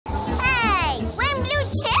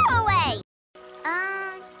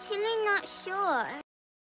sure.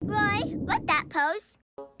 Roy, what's that pose?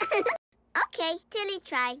 Okay, Tilly,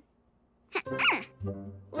 try.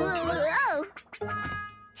 Whoa.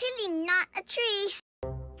 Tilly, not a tree.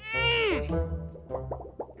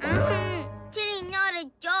 Tilly, not a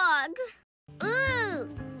dog. Ooh,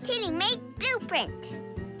 Tilly, make blueprint.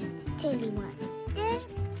 Tilly want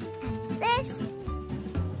this and this.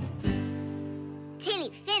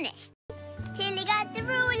 Tilly finished. Tilly got the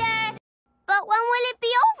ruler. But when will it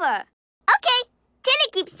be over? Okay,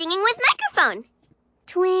 Tilly keeps singing with microphone.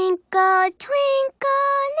 Twinkle,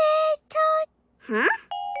 twinkle, little... Huh?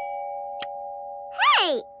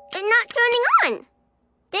 Hey, it's not turning on.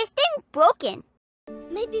 This thing's broken.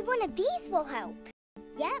 Maybe one of these will help.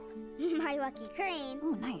 Yep, my lucky crane.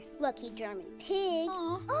 Oh, nice. Lucky German pig.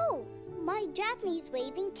 Aww. Oh, my Japanese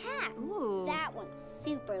waving cat. Ooh. That one's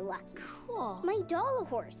super lucky. Cool. My dollar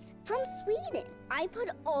horse from Sweden. I put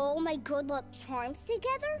all my good luck charms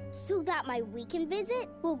together so that my weekend visit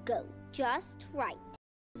will go just right.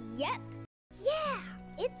 Yep. Yeah,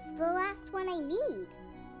 it's the last one I need.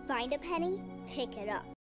 Find a penny, pick it up.